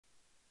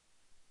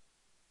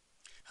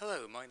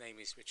Hello, my name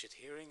is Richard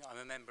Hearing. I'm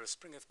a member of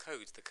Spring of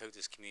Code, the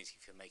coders community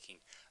for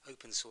making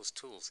open source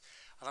tools,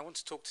 and I want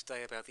to talk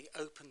today about the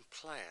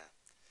OpenPlayer.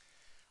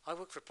 I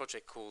work for a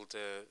project called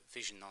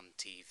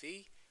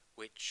visionOntv,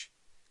 which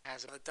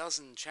has about a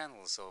dozen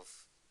channels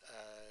of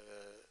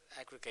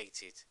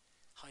aggregated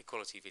high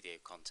quality video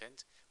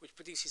content which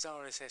produces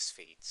RSS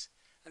feeds,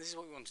 and this is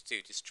what we want to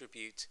do: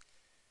 distribute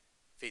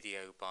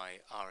video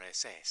by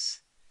RSS.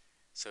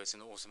 So it's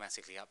an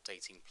automatically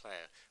updating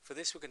player. For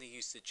this we're going to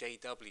use the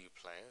JW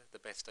player, the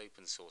best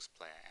open source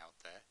player out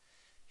there.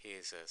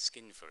 Here's a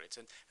skin for it,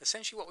 and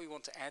essentially what we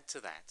want to add to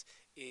that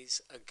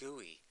is a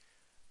GUI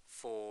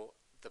for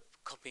the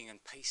copying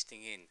and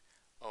pasting in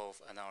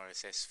of an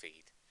RSS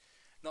feed.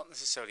 Not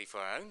necessarily for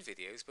our own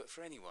videos, but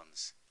for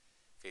anyone's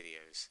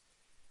videos.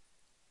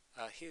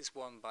 Here's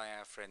one by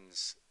our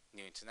friends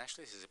New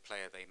International. This is a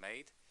player they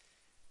made.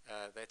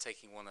 They're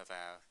taking one of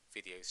our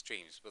video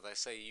streams, but they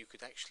say you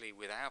could actually,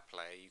 with our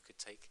player, you could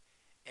take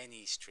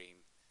any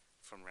stream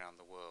from around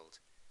the world.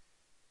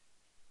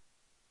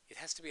 It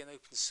has to be an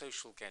open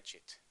social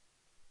gadget,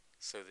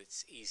 so that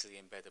it's easily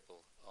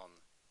embeddable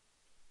on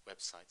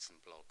websites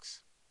and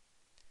blogs.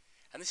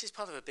 And this is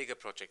part of a bigger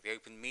project, the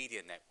Open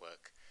Media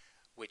Network,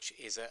 which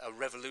is a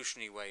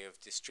revolutionary way of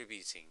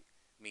distributing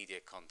media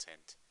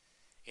content,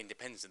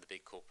 independent of the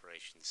big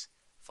corporations,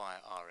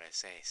 via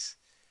RSS.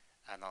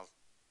 And I'll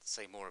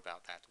say more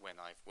about that when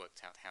I've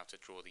worked out how to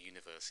draw the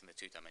universe in a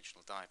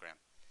two-dimensional diagram.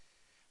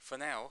 For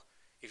now,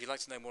 if you'd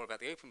like to know more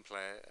about the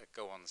OpenPlayer,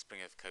 go on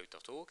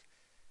springofcode.org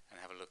and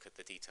have a look at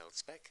the detailed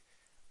spec,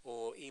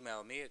 or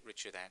email me at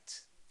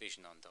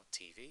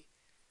richard@visionon.tv,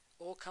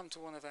 or come to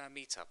one of our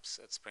meetups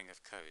at Spring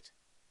of Code.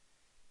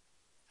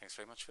 Thanks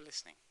very much for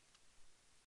listening.